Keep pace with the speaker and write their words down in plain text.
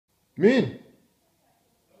Min!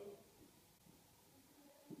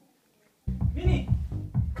 Mini!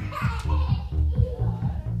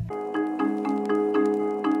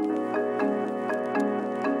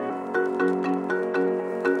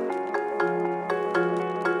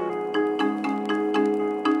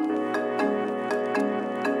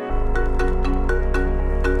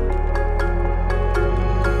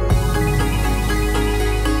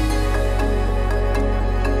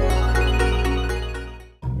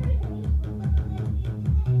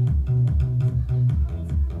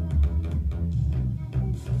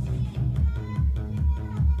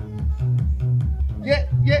 Yeah,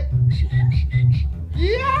 yeah.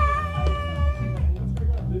 Yeah.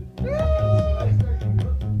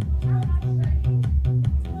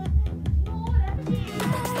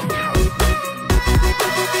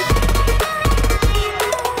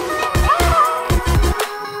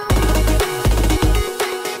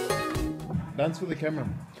 Dance for the camera.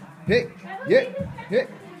 Hey, yeah, hey,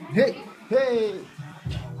 hey, hey.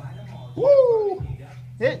 Woo!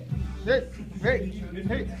 Hey, hey, hey,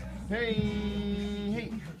 hey,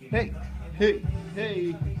 hey, hey, hey,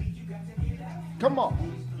 hey. Come on.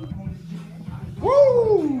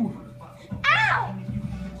 Woo! Ow!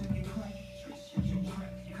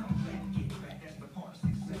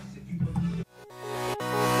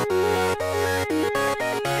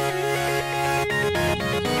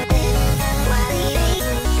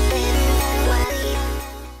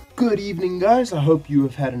 Good evening, guys. I hope you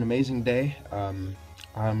have had an amazing day. I'm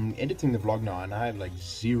editing the vlog now and I have like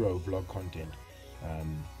zero vlog content.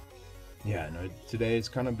 Yeah, no, today it's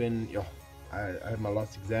kind of been, I have my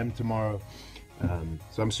last exam tomorrow.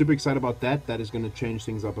 So I'm super excited about that. That is going to change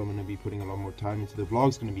things up. I'm going to be putting a lot more time into the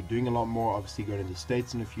vlogs, going to be doing a lot more, obviously going to the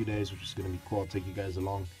States in a few days, which is going to be cool. I'll take you guys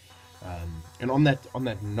along. And on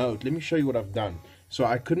that note, let me show you what I've done. So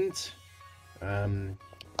I couldn't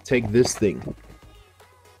take this thing.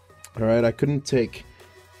 All right, I couldn't take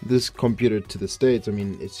this computer to the States. I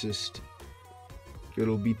mean,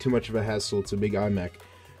 it'll be too much of a hassle. It's a big iMac.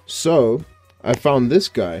 So I found this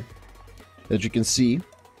guy, as you can see.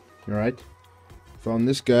 All right, found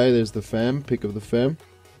this guy. There's the fam, pic of the fam.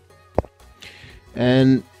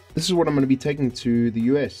 And this is what I'm going to be taking to the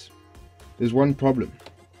US. There's one problem.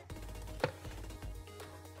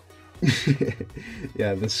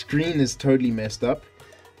 Yeah, the screen is totally messed up,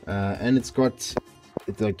 and it's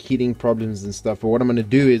like heating problems and stuff. But what I'm going to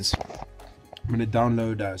do is I'm going to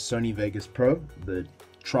download Sony Vegas Pro, the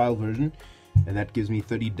trial version, and that gives me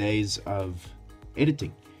 30 days of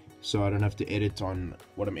editing. So I don't have to edit on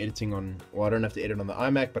what I'm editing on. Well, I don't have to edit on the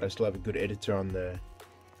iMac, but I still have a good editor on the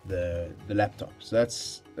laptop. So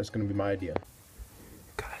that's going to be my idea.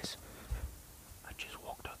 Guys, I just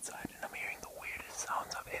walked outside and I'm hearing the weirdest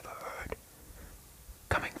sounds I've ever heard.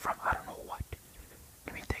 Coming from I don't know what.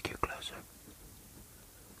 Let me take you closer.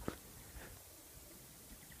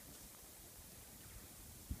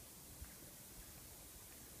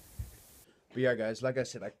 But yeah, guys, like I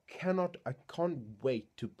said, I can't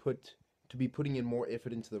wait to be putting in more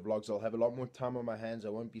effort into the vlogs. I'll have a lot more time on my hands. I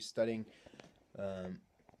won't be studying. There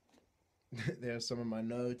are some of my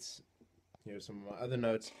notes. Here are some of my other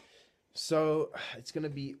notes. So it's gonna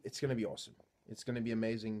be awesome. It's gonna be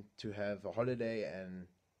amazing to have a holiday and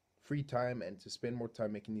free time and to spend more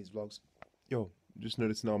time making these vlogs. Yo, just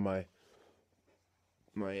noticed now my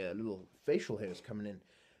little facial hair is coming in.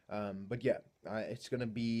 But yeah, it's gonna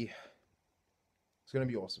be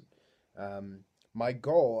awesome. My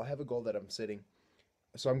goal, I have a goal that I'm setting.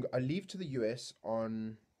 So I leave to the US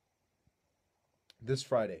on this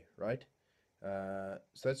Friday, right? So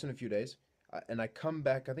that's in a few days. And I come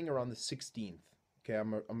back, I think around the 16th. Okay,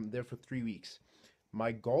 I'm there for 3 weeks.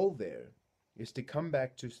 My goal there is to come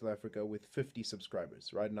back to South Africa with 50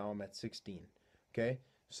 subscribers. Right now I'm at 16. Okay,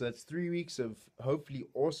 so that's 3 weeks of hopefully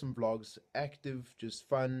awesome vlogs, active, just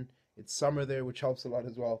fun. It's summer there, which helps a lot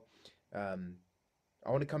as well. I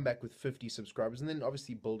want to come back with 50 subscribers and then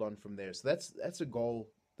obviously build on from there. So that's a goal.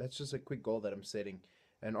 That's just a quick goal that I'm setting.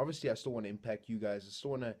 And obviously I still want to impact you guys. I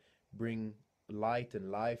still want to bring light and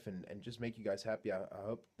life and just make you guys happy. I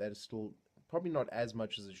hope that is still probably not as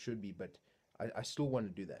much as it should be, but I still want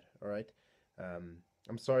to do that. All right.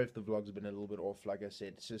 I'm sorry if the vlogs have been a little bit off. Like I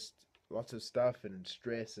said, it's just lots of stuff and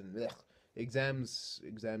stress and exams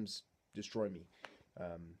destroy me.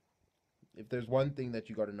 If there's one thing that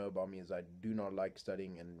you got to know about me is I do not like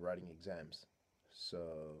studying and writing exams.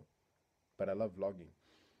 So, but I love vlogging.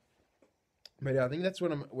 But yeah, I think that's where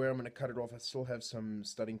I'm going to cut it off. I still have some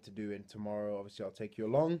studying to do, and tomorrow, obviously, I'll take you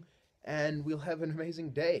along, and we'll have an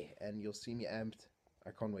amazing day, and you'll see me amped.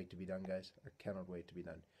 I can't wait to be done, guys. I cannot wait to be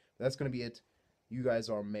done. But that's going to be it. You guys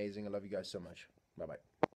are amazing. I love you guys so much. Bye-bye.